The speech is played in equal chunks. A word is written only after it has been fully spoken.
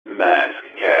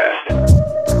MASKast.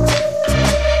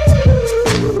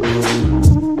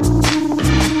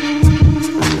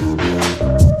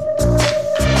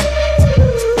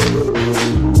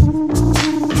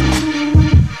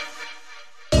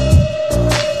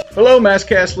 Hello,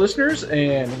 MASKast listeners,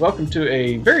 and welcome to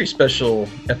a very special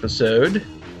episode.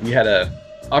 We had an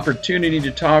opportunity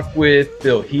to talk with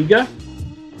Bill Higa,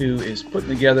 who is putting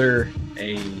together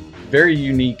a very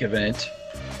unique event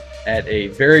at a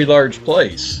very large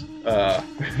place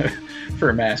for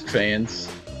M.A.S.K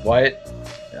fans. Wyatt,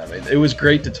 I mean, it was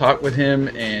great to talk with him,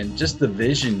 and just the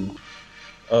vision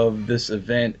of this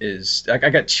event is, I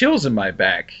got chills in my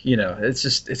back. You know,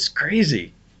 it's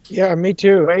crazy. Yeah, me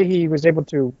too. He was able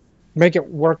to make it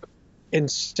work in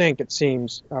sync, it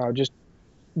seems.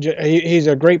 He's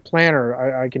a great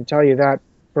planner. I can tell you that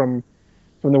from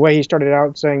the way he started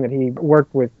out saying that he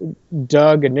worked with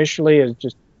Doug initially as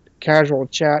just casual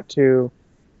chat to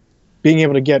being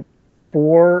able to get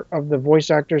 4 of the voice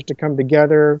actors to come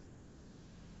together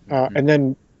and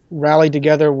then rally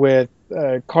together with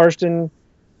Karsten,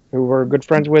 who we're good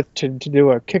friends with, to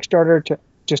do a Kickstarter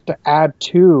to add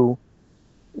to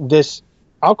this.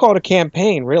 I'll call it a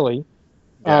campaign, really,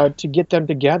 to get them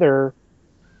together.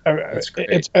 That's great.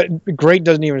 It's great.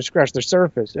 Doesn't even scratch the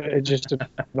surface. It's just an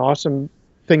awesome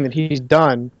thing that he's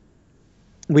done.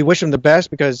 We wish him the best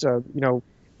because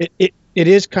it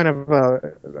is kind of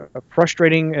a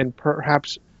frustrating and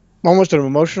perhaps almost an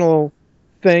emotional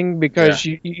thing because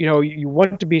you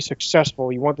want to be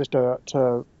successful. You want this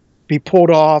to be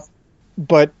pulled off,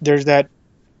 but there's that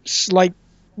slight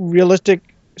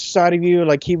realistic side of you,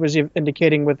 like he was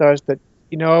indicating with us, that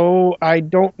I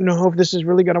don't know if this is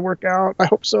really going to work out. I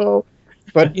hope so,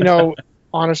 but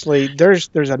honestly, there's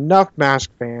enough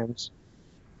M.A.S.K fans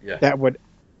that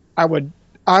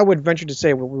I would venture to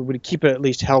say we would keep it at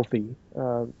least healthy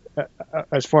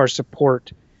as far as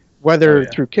support, whether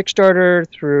through Kickstarter,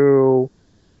 through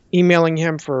emailing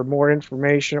him for more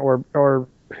information, or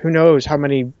who knows how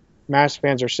many M.A.S.K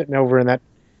fans are sitting over in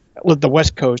the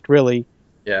West Coast, really.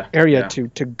 Area to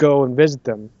go and visit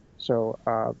them. So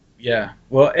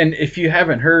well, and if you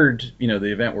haven't heard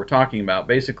the event we're talking about,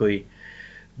 basically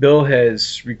Bill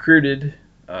has recruited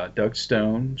Doug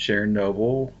Stone, Sharon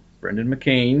Noble, Brendan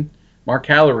McCain, Mark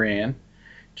Halloran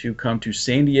to come to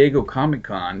San Diego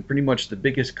Comic-Con, pretty much the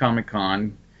biggest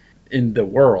Comic-Con in the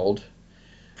world,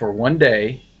 for one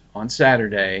day on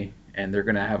Saturday, and they're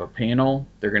going to have a panel.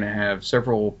 They're going to have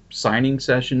several signing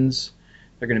sessions.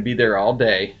 They're going to be there all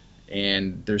day.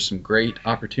 And there's some great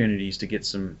opportunities to get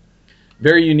some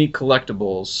very unique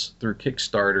collectibles through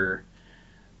Kickstarter,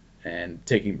 and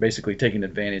taking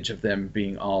advantage of them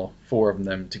being all 4 of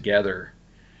them together.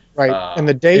 Right, and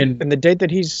the date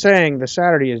that he's saying, the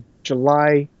Saturday, is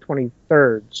July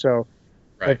 23rd. So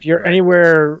if you're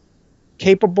anywhere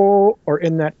capable or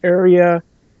in that area,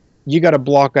 you got to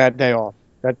block that day off.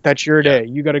 That's your day.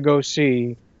 You got to go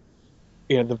see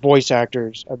the voice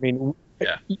actors. I mean.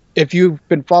 If you've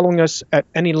been following us at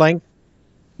any length,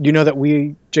 you know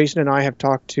that Jason and I have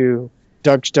talked to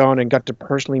Doug Stone and got to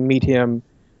personally meet him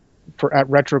at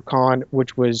RetroCon,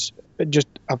 which was just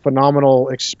a phenomenal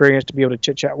experience to be able to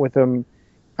chit-chat with him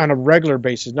on a regular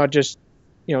basis, not just,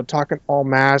 talking all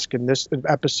M.A.S.K in this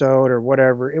episode or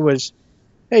whatever. It was,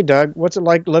 hey, Doug, what's it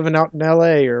like living out in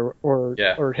L.A.?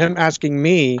 Or him asking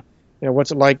me,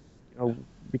 what's it like,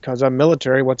 because I'm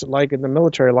military, what's it like in the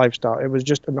military lifestyle? It was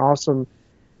just an awesome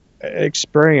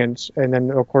experience. And then,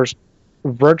 of course,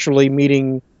 virtually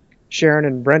meeting Sharon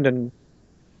and Brendan,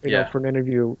 for an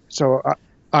interview. So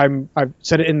I've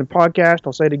said it in the podcast.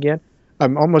 I'll say it again.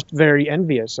 I'm almost very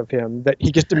envious of him that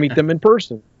he gets to meet them in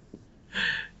person.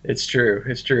 It's true.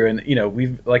 And,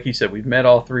 we've, like you said, we've met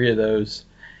all 3 of those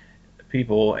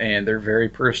people, and they're very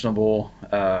personable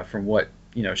from what,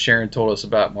 Sharon told us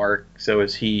about Mark, so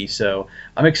is he. So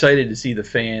I'm excited to see the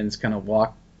fans kind of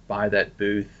walk by that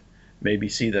booth, maybe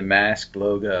see the M.A.S.K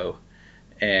logo,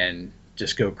 and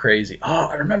just go crazy. Oh,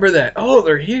 I remember that. Oh,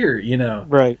 they're here,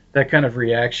 Right. That kind of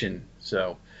reaction.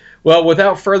 So, well,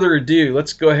 without further ado,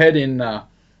 let's go ahead and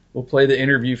we'll play the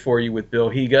interview for you with Bill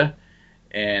Higa.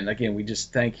 And again, we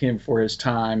just thank him for his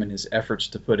time and his efforts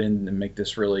to put in and make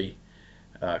this really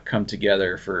come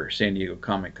together for San Diego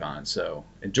Comic-Con. So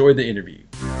enjoy the interview.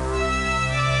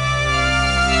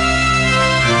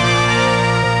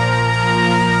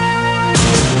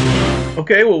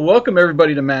 Okay, well, welcome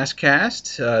everybody to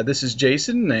MASKast. This is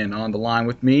Jason, and on the line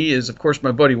with me is, of course,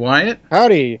 my buddy Wyatt.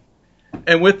 Howdy.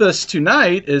 And with us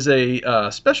tonight is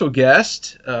a special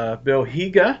guest, Bill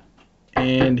Higa,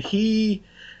 and he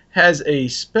has a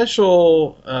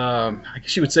special, I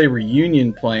guess you would say,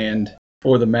 reunion planned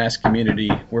for the M.A.S.K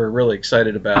community. We're really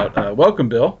excited about. Welcome,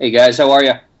 Bill. Hey guys, how are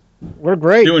you? We're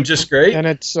great. Doing just great. And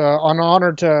it's an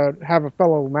honor to have a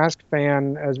fellow M.A.S.K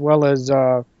fan, as well as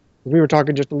we were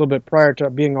talking just a little bit prior to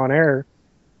being on air.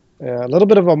 A little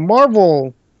bit of a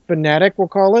Marvel fanatic, we'll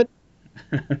call it.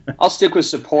 I'll stick with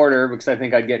supporter because I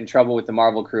think I'd get in trouble with the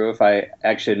Marvel crew if I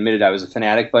actually admitted I was a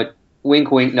fanatic. But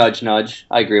wink, wink, nudge, nudge.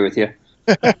 I agree with you.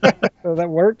 So that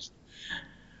works.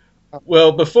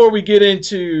 Well, before we get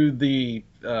into the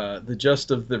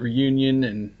gist of the reunion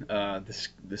and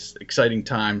this exciting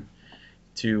time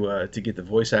to get the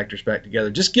voice actors back together,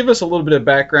 just give us a little bit of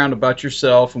background about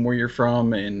yourself and where you're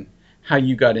from and how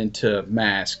you got into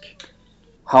M.A.S.K.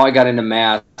 How I got into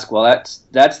M.A.S.K. Well,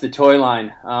 that's the toy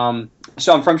line.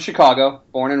 So I'm from Chicago,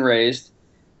 born and raised,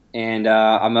 and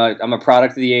I'm a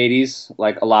product of the '80s,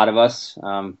 like a lot of us.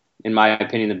 In my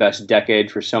opinion, the best decade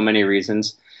for so many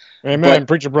reasons. Amen,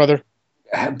 preacher brother.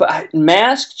 But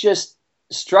M.A.S.K. just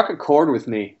struck a chord with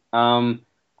me. I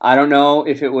don't know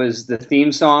if it was the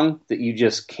theme song that you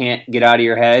just can't get out of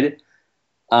your head.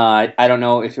 I don't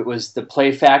know if it was the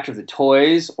play factor of the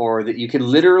toys or that you could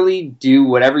literally do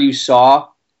whatever you saw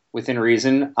within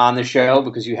reason on the show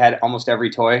because you had almost every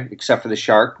toy except for the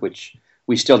shark, which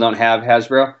we still don't have,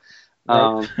 Hasbro.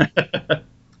 Right.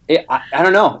 I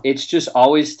don't know. It's just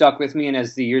always stuck with me, and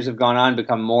as the years have gone on,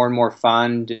 become more and more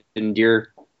fond and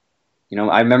dear. You know,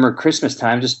 I remember Christmas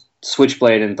time, just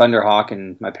Switchblade and Thunderhawk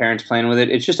and my parents playing with it.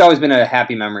 It's just always been a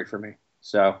happy memory for me.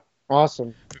 So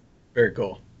awesome. Very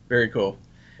cool. Very cool.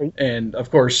 And of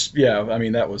course, yeah, I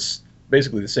mean, that was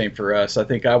basically the same for us. I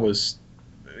think I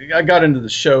got into the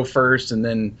show first, and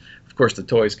then, of course, the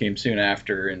toys came soon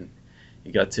after, and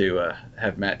you got to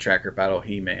have Matt Tracker battle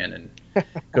He-Man and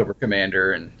Cobra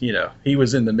Commander, and, you know, he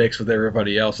was in the mix with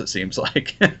everybody else, it seems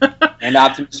like. And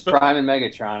Optimus Prime and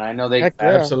Megatron. I know they... Heck, yeah.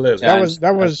 Absolutely. That was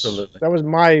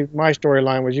my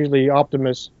storyline was usually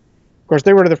Optimus. Of course,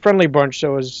 they were the friendly bunch,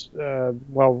 so it was,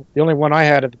 the only one I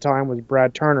had at the time was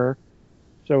Brad Turner.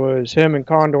 So it was him and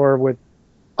Condor with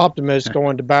Optimus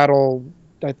going to battle.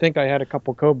 I think I had a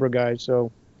couple Cobra guys,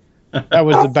 so that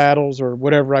was the battles or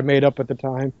whatever I made up at the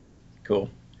time. Cool.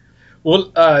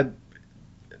 Well,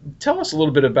 tell us a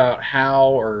little bit about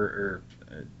how or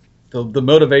the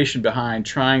motivation behind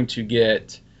trying to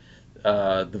get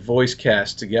the voice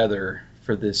cast together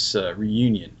for this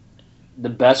reunion. The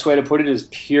best way to put it is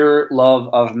pure love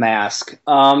of M.A.S.K.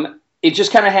 It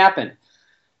just kind of happened.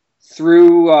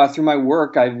 Through my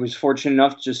work, I was fortunate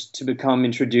enough just to become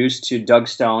introduced to Doug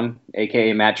Stone,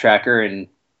 a.k.a. Matt Tracker, and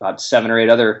about 7 or 8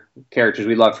 other characters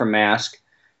we love from M.A.S.K.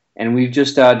 And we've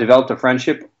just developed a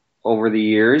friendship over the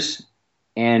years.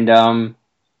 And I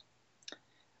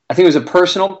think it was a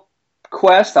personal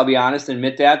quest, I'll be honest and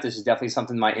admit that. This is definitely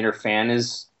something my inner fan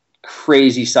is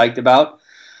crazy psyched about.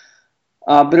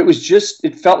 But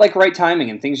it felt like right timing,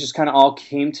 and things just kind of all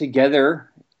came together.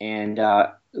 And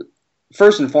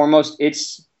first and foremost,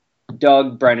 it's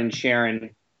Doug, Brendan, Sharon,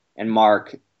 and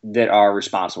Mark that are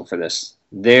responsible for this.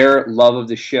 Their love of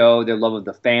the show, their love of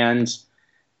the fans,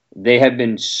 they have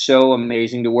been so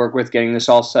amazing to work with getting this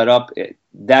all set up.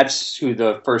 That's who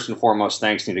the first and foremost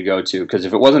thanks need to go to, because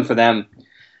if it wasn't for them,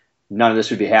 none of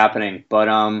this would be happening. But,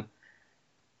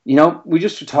 you know, we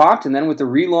just talked, and then with the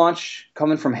relaunch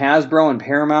coming from Hasbro and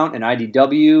Paramount and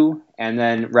IDW, and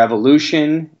then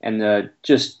Revolution and the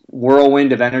just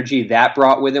whirlwind of energy that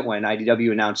brought with it when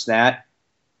IDW announced that,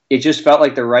 it just felt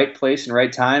like the right place and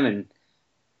right time, and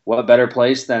what better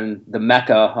place than the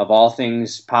mecca of all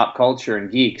things pop culture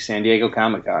and geek, San Diego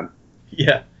Comic-Con.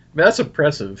 Yeah, I mean, that's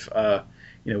impressive.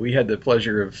 You know, we had the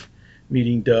pleasure of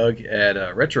meeting Doug at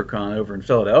RetroCon over in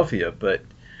Philadelphia, but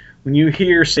when you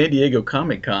hear San Diego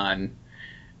Comic-Con,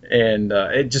 and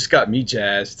it just got me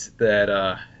jazzed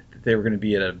that they were going to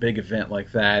be at a big event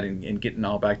like that and getting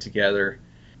all back together.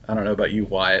 I don't know about you,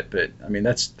 Wyatt, but I mean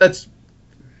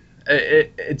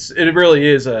it really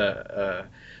is a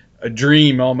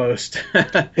dream almost.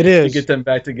 It is to get them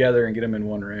back together and get them in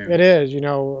one room. It is, you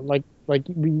know, like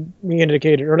we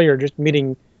indicated earlier. Just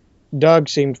meeting Doug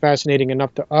seemed fascinating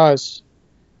enough to us.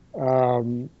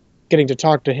 Getting to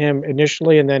talk to him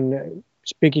initially, and then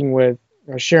speaking with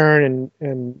Sharon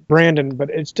and Brandon,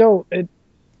 but it's still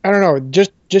I don't know,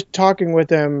 just talking with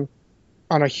them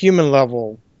on a human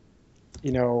level,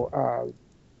 you know,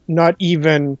 not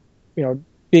even, you know,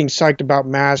 being psyched about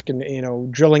M.A.S.K. and, you know,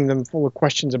 drilling them full of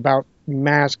questions about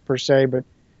M.A.S.K. per se, but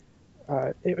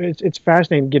it's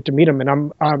fascinating to get to meet them,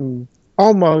 and I'm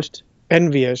almost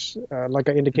envious, like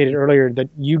I indicated earlier, that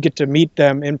you get to meet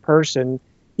them in person,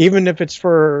 even if it's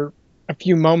for a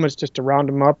few moments just to round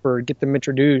them up or get them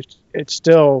introduced. It's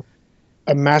still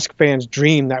a M.A.S.K. fan's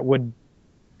dream that would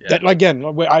That, again,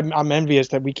 I'm envious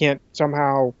that we can't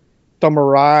somehow thumb a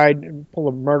ride and pull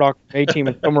a Murdoch A-team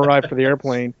and thumb a ride for the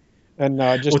airplane and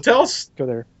just tell us. Go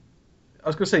there. I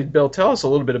was going to say, Bill, tell us a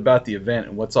little bit about the event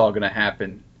and what's all going to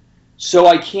happen. So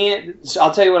I'll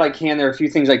tell you what I can. There are a few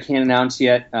things I can't announce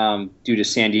yet due to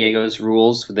San Diego's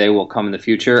rules. They will come in the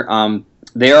future.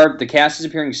 The cast is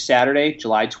appearing Saturday,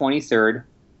 July 23rd,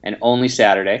 and only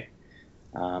Saturday.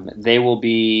 They will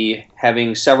be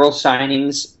having several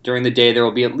signings during the day. There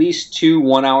will be at least 2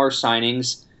 one-hour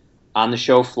signings on the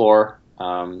show floor.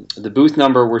 The booth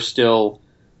number we're still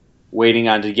waiting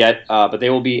on to get, but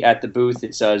they will be at the booth.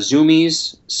 It's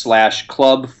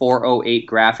Zoomies/Club 408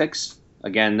 Graphics.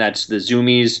 Again, that's the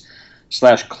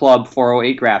Zoomies/Club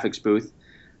 408 Graphics booth.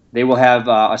 They will have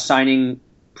a signing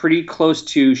pretty close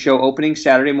to show opening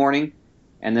Saturday morning,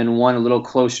 and then one a little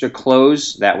closer to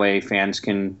close. That way fans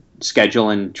can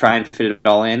schedule and try and fit it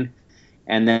all in.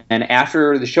 And then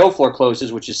after the show floor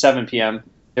closes, which is 7 p.m.,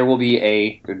 there will be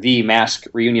the M.A.S.K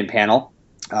reunion panel.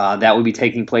 That will be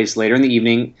taking place later in the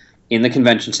evening in the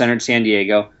Convention Center in San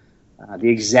Diego. The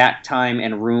exact time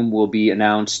and room will be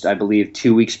announced, I believe,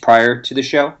 2 weeks prior to the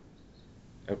show.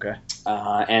 Okay.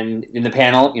 And in the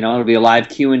panel, it'll be a live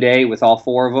Q&A with all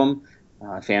 4 of them.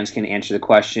 Fans can answer the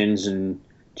questions and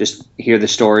just hear the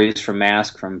stories from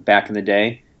M.A.S.K from back in the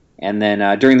day. And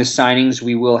then during the signings,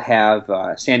 we will have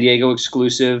San Diego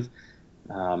exclusive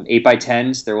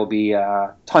 8x10s. There will be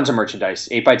tons of merchandise,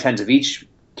 8x10s of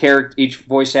each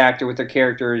voice actor with their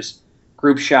characters,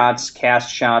 group shots,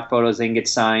 cast shot photos. They can get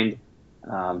signed.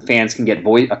 Fans can get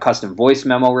a custom voice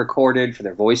memo recorded for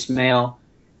their voicemail.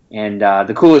 And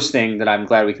the coolest thing that I'm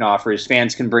glad we can offer is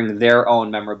fans can bring their own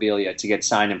memorabilia to get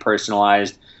signed and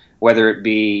personalized, whether it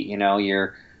be,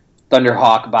 your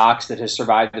Thunderhawk box that has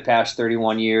survived the past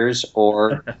 31 years,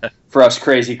 or for us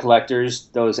crazy collectors,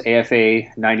 those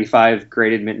AFA 95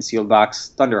 graded mint and sealed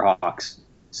box Thunderhawks.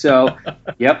 So,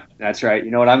 yep, that's right. You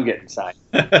know what I'm getting signed.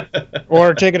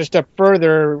 Or take it a step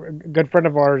further, a good friend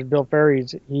of ours, Bill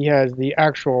Ferries, he has the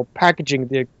actual packaging,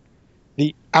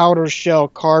 the outer shell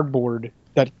cardboard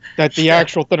that the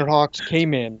actual Thunderhawks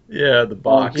came in. Yeah, the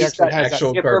box. He actually has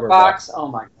actual cardboard box. Oh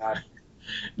my god.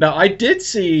 Now, I did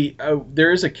see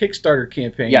there is a Kickstarter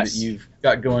campaign that you've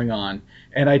got going on,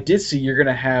 and I did see you're going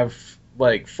to have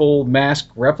like full M.A.S.K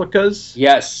replicas.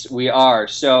 Yes, we are.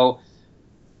 So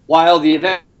while the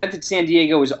event at San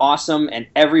Diego is awesome and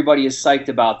everybody is psyched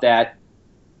about that,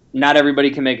 not everybody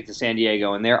can make it to San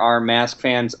Diego, and there are M.A.S.K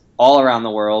fans all around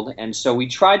the world. And so we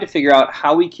tried to figure out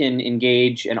how we can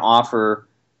engage and offer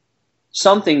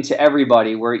something to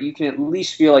everybody where you can at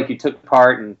least feel like you took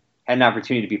part and had an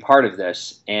opportunity to be part of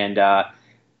this. And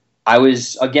I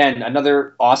was, again,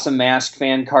 another awesome M.A.S.K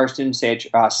fan, Karsten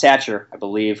Satcher, I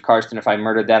believe. Karsten, if I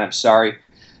murdered that, I'm sorry.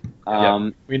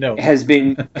 We know. Has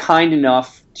been kind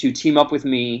enough to team up with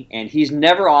me, and he's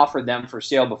never offered them for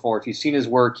sale before. If you've seen his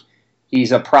work,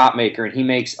 he's a prop maker, and he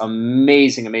makes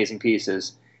amazing, amazing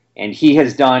pieces. And he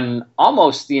has done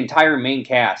almost the entire main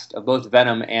cast of both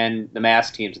Venom and the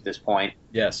M.A.S.K teams at this point.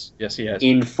 Yes, he has.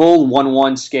 In full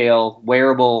 1:1 scale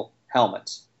wearable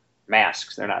helmets.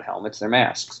 Masks. They're not helmets, they're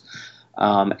masks.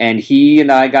 And he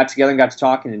and I got together and got to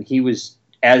talking, and he was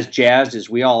as jazzed as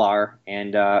we all are.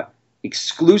 And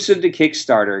exclusive to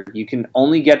Kickstarter. You can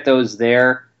only get those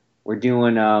there. We're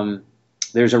doing,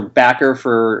 there's a backer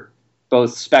for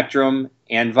both Spectrum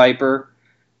and Viper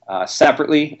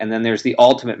separately, and then there's the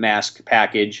Ultimate M.A.S.K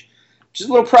package, which is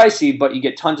a little pricey, but you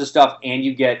get tons of stuff, and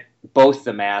you get both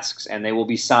the masks, and they will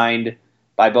be signed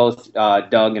by both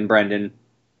Doug and Brendan,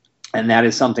 and that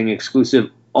is something exclusive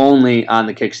only on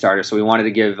the Kickstarter. So we wanted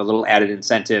to give a little added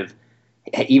incentive,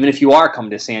 even if you are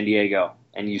coming to San Diego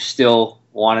and you still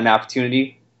want an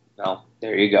opportunity, well,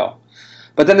 there you go.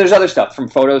 But then there's other stuff, from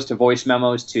photos to voice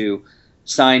memos to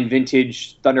signed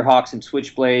vintage Thunderhawks and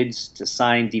Switchblades to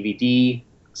signed DVD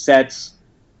sets,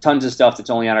 tons of stuff that's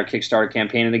only on our Kickstarter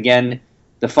campaign. And again,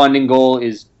 the funding goal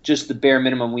is just the bare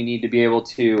minimum we need to be able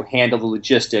to handle the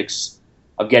logistics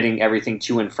of getting everything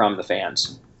to and from the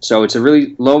fans. So it's a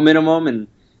really low minimum, and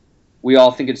we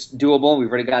all think it's doable. We've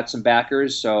already got some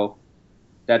backers, so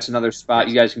that's another spot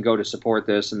you guys can go to support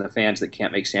this and the fans that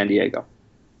can't make San Diego.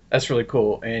 That's really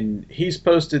cool. And he's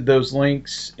posted those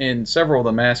links in several of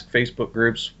the M.A.S.K Facebook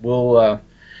groups. We'll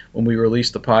when we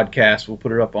release the podcast, we'll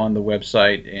put it up on the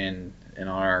website and on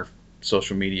our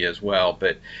social media as well.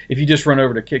 But if you just run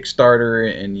over to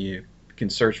Kickstarter and you can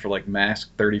search for like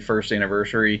M.A.S.K 31st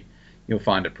anniversary, you'll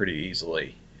find it pretty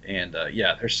easily. And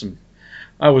there's some.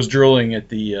 I was drooling at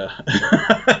the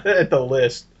at the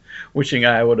list, wishing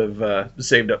I would have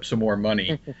saved up some more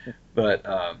money. But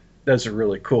those are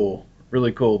really cool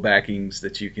backings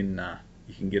that you can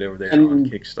you can get over there And on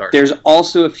Kickstarter. There's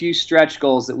also a few stretch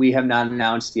goals that we have not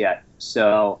announced yet.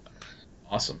 So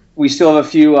awesome. We still have a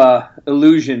few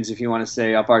illusions, if you want to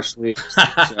say, up our sleeves.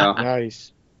 So,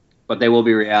 nice. But they will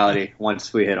be reality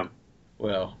once we hit them.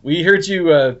 Well, we heard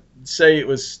you say it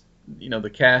was,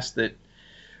 the cast that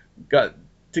got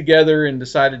together and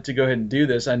decided to go ahead and do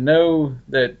this. I know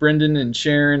that Brendan and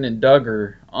Sharon and Doug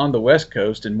are on the West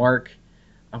Coast, and Mark,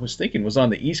 I was thinking, was on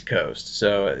the East Coast.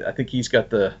 So I think he's got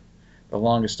the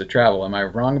longest to travel. Am I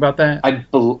wrong about that? I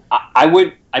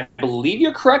believe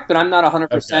you're correct, but I'm not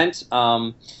 100%.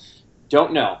 Okay.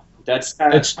 Don't know. That's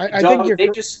I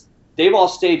think they've all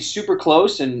stayed super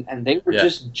close, and they were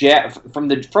just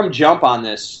from jump on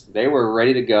this. They were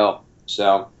ready to go.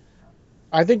 So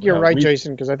I think you're right,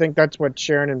 Jason, because I think that's what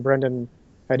Sharon and Brendan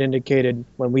had indicated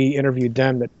when we interviewed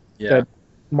them, that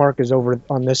Mark is over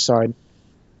on this side.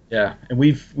 Yeah, and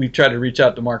we've tried to reach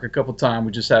out to Mark a couple times.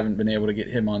 We just haven't been able to get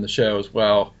him on the show as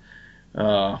well.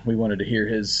 We wanted to hear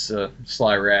his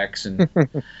Sly Rax, and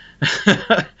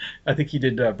I think he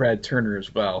did Brad Turner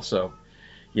as well. So,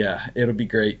 yeah, it'll be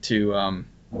great to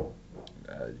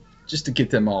just to get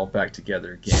them all back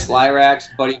together again. Sly Rax,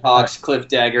 Buddy Hawks, Cliff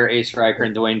Dagger, Ace Riker,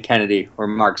 and Dwayne Kennedy were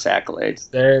Mark's accolades.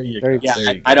 There you go.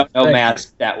 Yeah, I don't know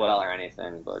M.A.S.K that well or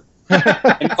anything, but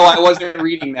and no, I wasn't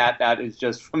reading that. That is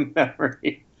just from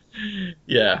memory.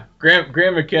 Yeah,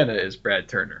 Graham McKenna is Brad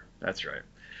Turner. That's right.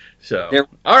 So,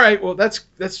 all right. Well, that's.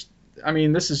 I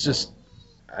mean, this is just.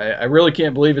 I really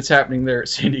can't believe it's happening there at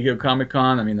San Diego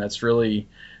Comic-Con. I mean, that's really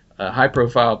a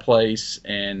high-profile place,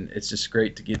 and it's just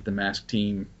great to get the M.A.S.K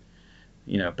team,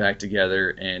 back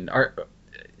together. And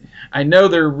I know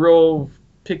they're real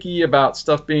picky about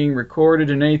stuff being recorded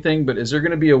and anything, but is there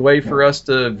going to be a way for us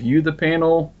to view the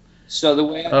panel? So the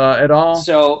way at all?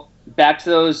 So back to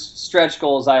those stretch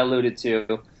goals I alluded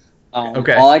to.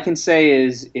 Okay. All I can say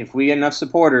is if we get enough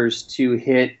supporters to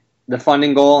hit the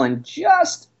funding goal and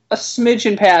just a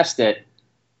smidgen past it,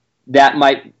 that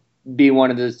might be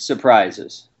one of the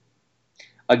surprises.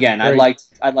 Again, I'd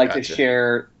like to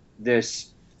share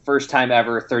this first time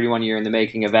ever 31 year in the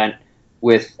making event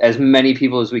with as many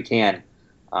people as we can.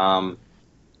 So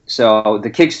the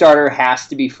Kickstarter has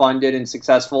to be funded and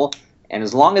successful, and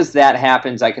as long as that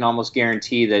happens, I can almost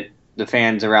guarantee that the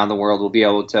fans around the world will be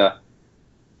able to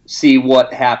see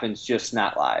what happens, just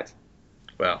not live.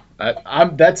 Well,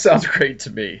 that sounds great to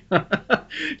me.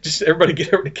 Just everybody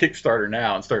get over to Kickstarter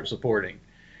now and start supporting,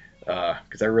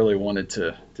 because I really wanted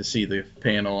to see the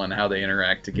panel and how they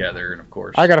interact together. And of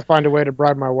course, I got to find a way to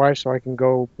bribe my wife so I can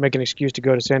go make an excuse to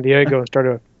go to San Diego and start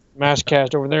a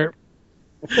MASKast over there.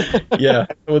 Yeah,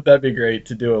 would that be great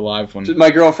to do a live one? My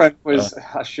girlfriend was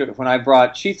when I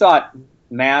brought. She thought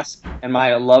M.A.S.K and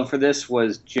my love for this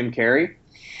was Jim Carrey.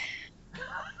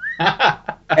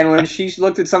 And when she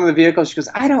looked at some of the vehicles, she goes,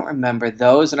 "I don't remember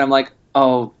those." And I'm like,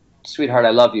 "Oh, sweetheart,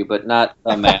 I love you, but not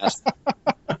a M.A.S.K."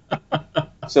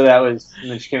 So that was.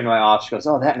 And then she came to my office. She goes,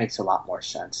 "Oh, that makes a lot more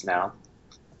sense now."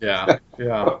 Yeah.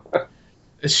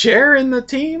 Is Cher in the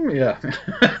team? Yeah.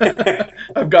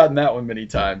 I've gotten that one many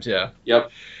times. Yeah.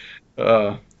 Yep.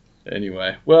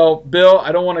 Anyway, well, Bill,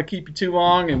 I don't want to keep you too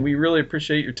long, and we really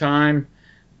appreciate your time.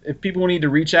 If people need to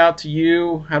reach out to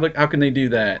you, how can they do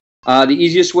that? The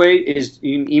easiest way is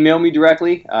you can email me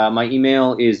directly. My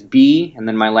email is B, and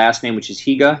then my last name, which is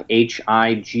Higa,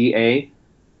 Higa,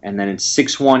 and then it's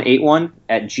 6181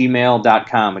 at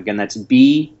gmail.com. Again, that's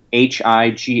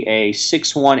BHIGA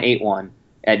 6181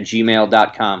 at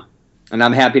gmail.com. And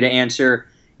I'm happy to answer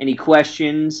any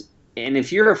questions. And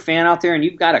if you're a fan out there and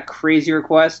you've got a crazy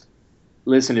request,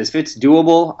 listen, if it's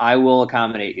doable, I will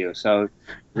accommodate you. So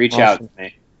reach out to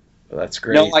me. Well, that's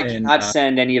great. No, I cannot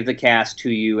send any of the cast to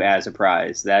you as a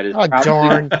prize. That is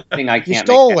darn the thing I can't You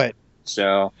stole it.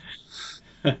 So,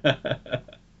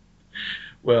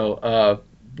 well,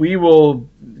 we will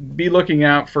be looking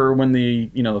out for when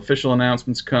the official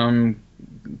announcements come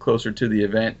closer to the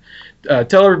event.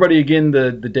 Tell everybody again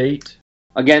the date.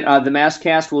 Again, the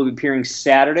MASKast will be appearing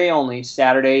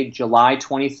Saturday, July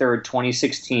 23rd,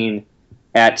 2016,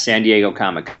 at San Diego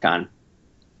Comic-Con.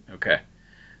 Okay.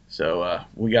 So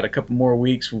we got a couple more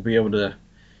weeks. We'll be able to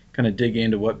kind of dig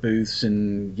into what booths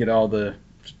and get all the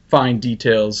fine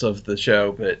details of the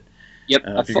show. But yep,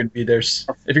 if you're going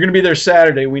to be there,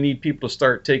 Saturday, we need people to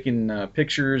start taking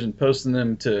pictures and posting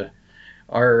them to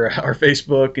our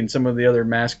Facebook and some of the other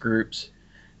M.A.S.K groups,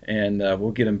 and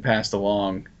we'll get them passed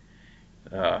along.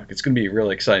 It's going to be a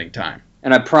really exciting time.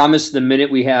 And I promise, the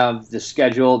minute we have the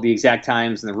schedule, the exact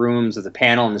times, and the rooms of the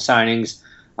panel and the signings,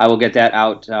 I will get that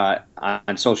out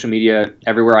on social media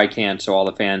everywhere I can, so all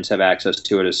the fans have access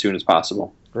to it as soon as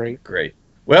possible. Great.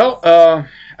 Well,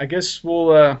 I guess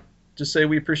we'll just say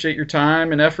we appreciate your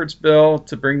time and efforts, Bill,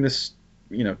 to bring this,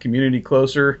 community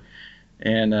closer.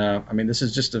 And this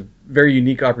is just a very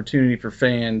unique opportunity for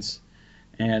fans,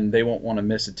 and they won't want to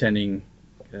miss attending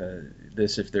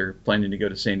this if they're planning to go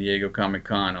to San Diego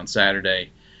Comic-Con on Saturday.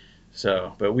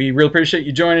 So, but we really appreciate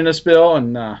you joining us, Bill,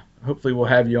 and hopefully we'll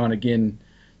have you on again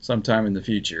sometime in the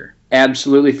future.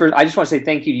 Absolutely. First, I just want to say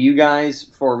thank you to you guys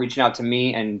for reaching out to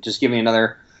me and just giving me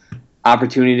another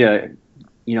opportunity to,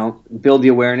 build the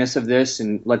awareness of this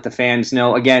and let the fans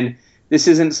know. Again, this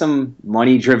isn't some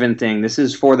money-driven thing. This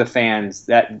is for the fans.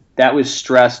 That was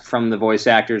stressed from the voice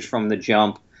actors from the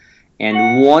jump.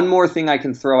 And one more thing I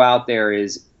can throw out there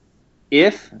is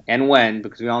if and when,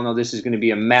 because we all know this is going to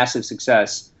be a massive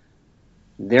success,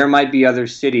 there might be other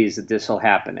cities that this will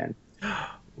happen in.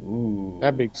 Ooh.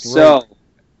 That'd be great. So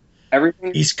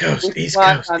everything East Coast.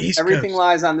 Everything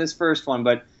lies on this first one,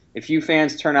 but if you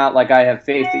fans turn out like I have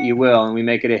faith that you will and we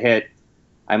make it a hit,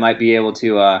 I might be able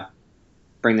to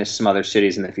bring this to some other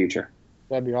cities in the future.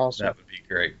 That'd be awesome. That would be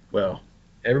great. Well,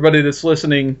 everybody that's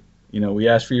listening, we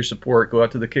ask for your support. Go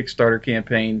out to the Kickstarter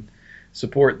campaign,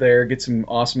 support there, get some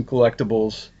awesome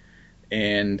collectibles,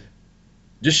 and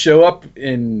just show up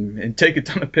and take a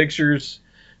ton of pictures.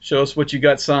 Show us what you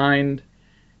got signed,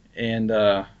 and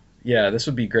this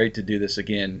would be great to do this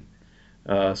again.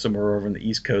 Somewhere over on the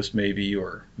East Coast, maybe,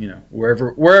 or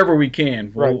wherever we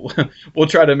can. We'll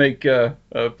try to make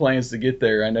plans to get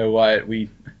there. I know Wyatt, we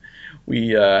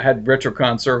had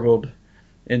RetroCon circled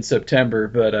in September,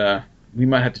 but we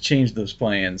might have to change those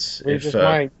plans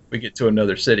if we get to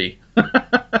another city.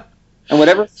 And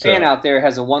whatever fan out there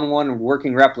has a 1/1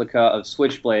 working replica of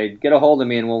Switchblade, get a hold of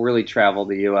me and we'll really travel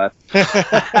the U.S.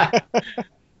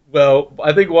 Well,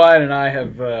 I think Wyatt and I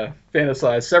have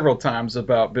fantasized several times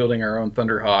about building our own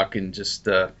Thunderhawk and just,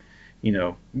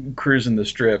 cruising the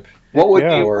strip. What would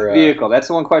be your vehicle? That's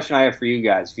the one question I have for you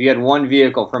guys. If you had one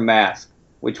vehicle from M.A.S.K,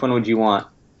 which one would you want?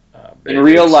 In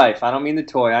real life. I don't mean the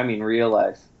toy. I mean real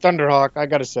life. Thunderhawk. I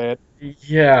got to say it.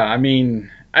 Yeah,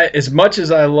 as much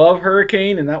as I love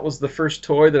Hurricane, and that was the first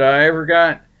toy that I ever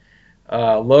got,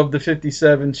 love the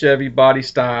 57 Chevy body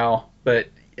style, but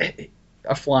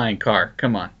a flying car.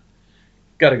 Come on.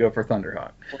 Got to go for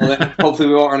Thunderhawk. Well, then hopefully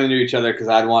we won't run into each other because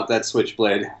I'd want that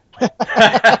Switchblade. But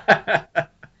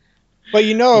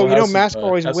M.A.S.K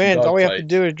always wins. All we have to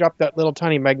do is drop that little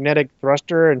tiny magnetic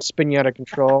thruster and spin you out of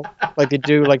control, like they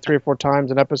do 3 or 4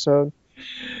 times an episode.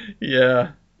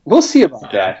 Yeah. We'll see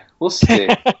about that. We'll see.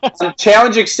 So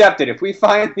challenge accepted. If we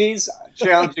find these,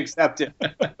 challenge accepted.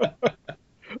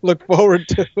 Look forward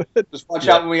to it. Just watch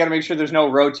out. We got to make sure there's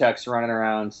no Rotex running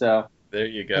around. So there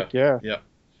you go. Yeah. Yep.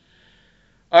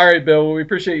 All right, Bill. Well, we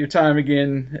appreciate your time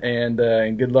again, and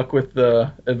good luck with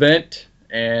the event.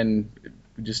 And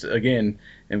just again,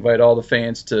 invite all the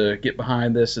fans to get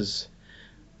behind this as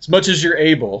much as you're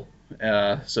able,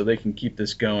 so they can keep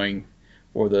this going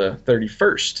for the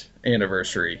 31st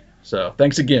anniversary. So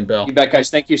thanks again, Bill. You bet, guys.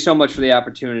 Thank you so much for the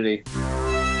opportunity.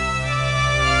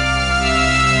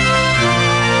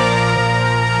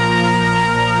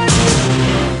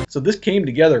 So this came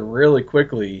together really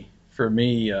quickly for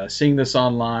me, seeing this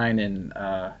online, and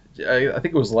I think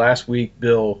it was last week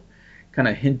Bill kind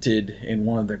of hinted in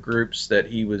one of the groups that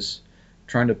he was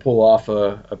trying to pull off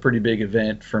a pretty big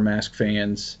event for M.A.S.K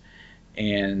fans,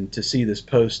 and to see this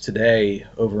post today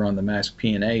over on the M.A.S.K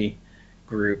P&A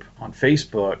group on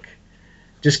Facebook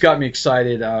just got me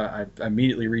excited. I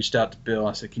immediately reached out to Bill.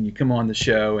 I said, can you come on the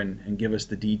show and give us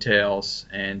the details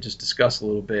and just discuss a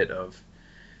little bit of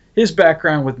his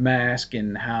background with M.A.S.K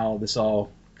and how this all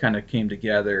kind of came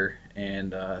together,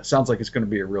 and sounds like it's going to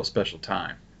be a real special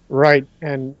time. Right,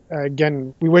 and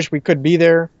again, we wish we could be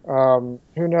there. Who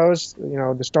knows?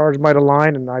 The stars might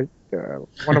align, and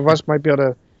one of us might be able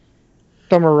to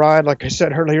thumb a ride, like I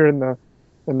said earlier in the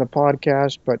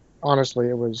podcast. But honestly,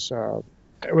 it was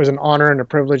an honor and a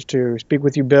privilege to speak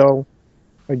with you, Bill.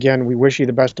 Again, we wish you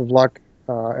the best of luck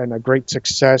and a great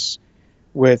success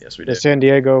with the San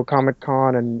Diego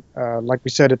Comic-Con. And like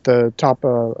we said at the top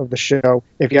of the show,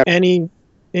 if you have any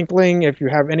inkling, if you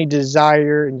have any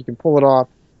desire, and you can pull it off,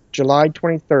 July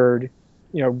 23rd,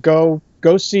 go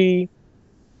see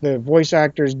the voice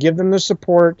actors, give them the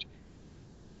support.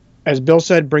 As Bill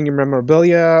said, bring your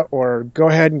memorabilia, or go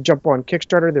ahead and jump on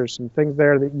Kickstarter. There's some things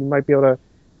there that you might be able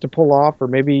to pull off, or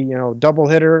maybe double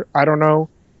hitter. I don't know,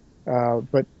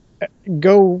 but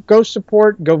go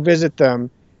support, go visit them,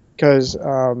 because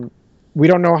we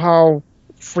don't know how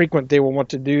frequent they will want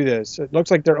to do this. It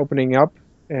looks like they're opening up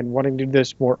and wanting to do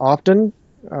this more often,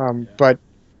 but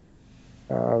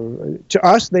to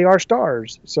us, they are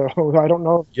stars. So I don't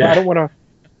know. Yeah. I don't want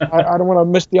to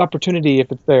miss the opportunity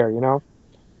if it's there.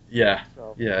 Yeah,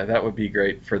 yeah, that would be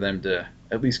great for them to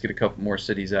at least get a couple more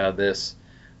cities out of this.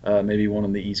 Maybe one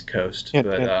on the East Coast,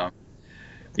 but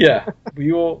yeah,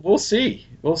 we'll see,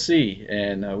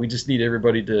 and we just need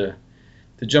everybody to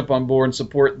jump on board and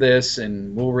support this,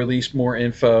 and we'll release more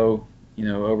info,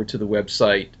 over to the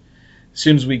website as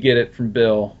soon as we get it from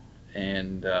Bill,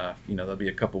 and there'll be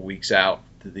a couple weeks out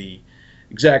to the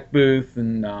exact booth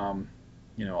and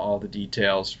all the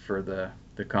details for the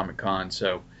Comic-Con.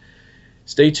 So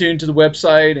stay tuned to the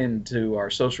website and to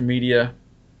our social media,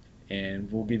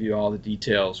 and we'll give you all the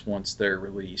details once they're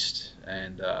released.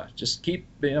 And just keep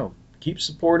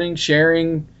supporting,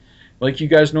 sharing, like you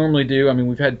guys normally do. I mean,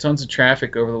 we've had tons of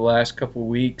traffic over the last couple of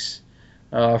weeks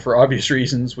for obvious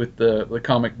reasons with the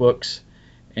comic books,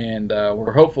 and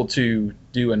we're hopeful to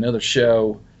do another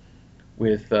show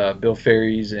with Bill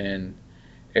Ferries and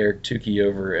Eric Tukey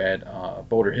over at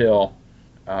Boulder Hill.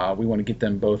 We want to get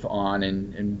them both on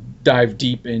and dive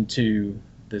deep into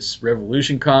this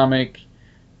Revolution comic,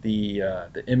 the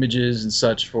images and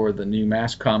such for the new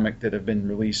M.A.S.K comic that have been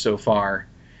released so far.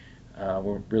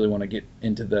 We really want to get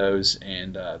into those,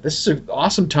 and this is an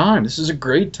awesome time. This is a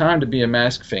great time to be a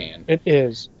M.A.S.K fan. It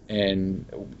is. And,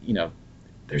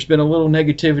 there's been a little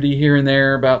negativity here and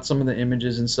there about some of the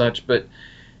images and such, but,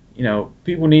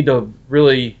 people need to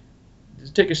really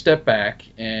just take a step back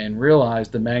and realize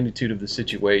the magnitude of the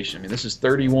situation. I mean, this is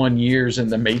 31 years in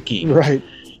the making. Right.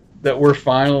 That we're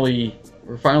finally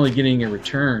getting a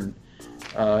return.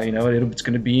 It's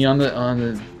going to be in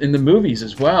the movies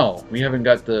as well. We haven't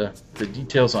got the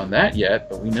details on that yet,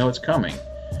 but we know it's coming.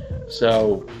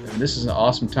 So this is an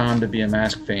awesome time to be a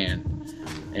M.A.S.K fan,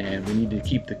 and we need to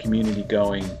keep the community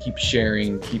going, keep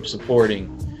sharing, keep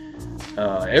supporting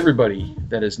everybody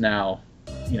that is now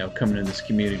coming in this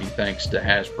community thanks to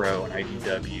Hasbro and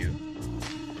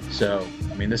IDW. So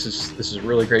I mean, this is a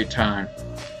really great time,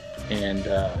 and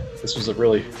this was a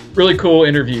really, really cool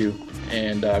interview.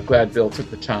 And glad Bill took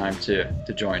the time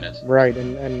to join us. Right,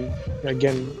 and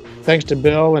again, thanks to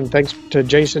Bill and thanks to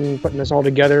Jason putting this all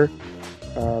together.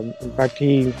 In fact,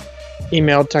 he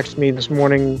texted me this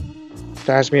morning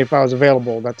to ask me if I was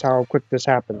available. That's how quick this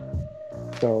happened.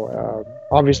 So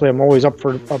obviously, I'm always up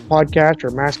for a podcast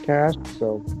or MASKast.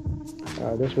 So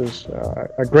this was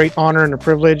a great honor and a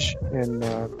privilege, and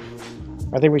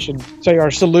I think we should say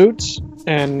our salutes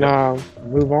and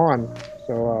move on.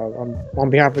 So on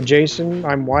behalf of Jason,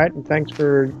 I'm Wyatt, and thanks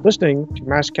for listening to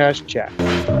MASKast Chat.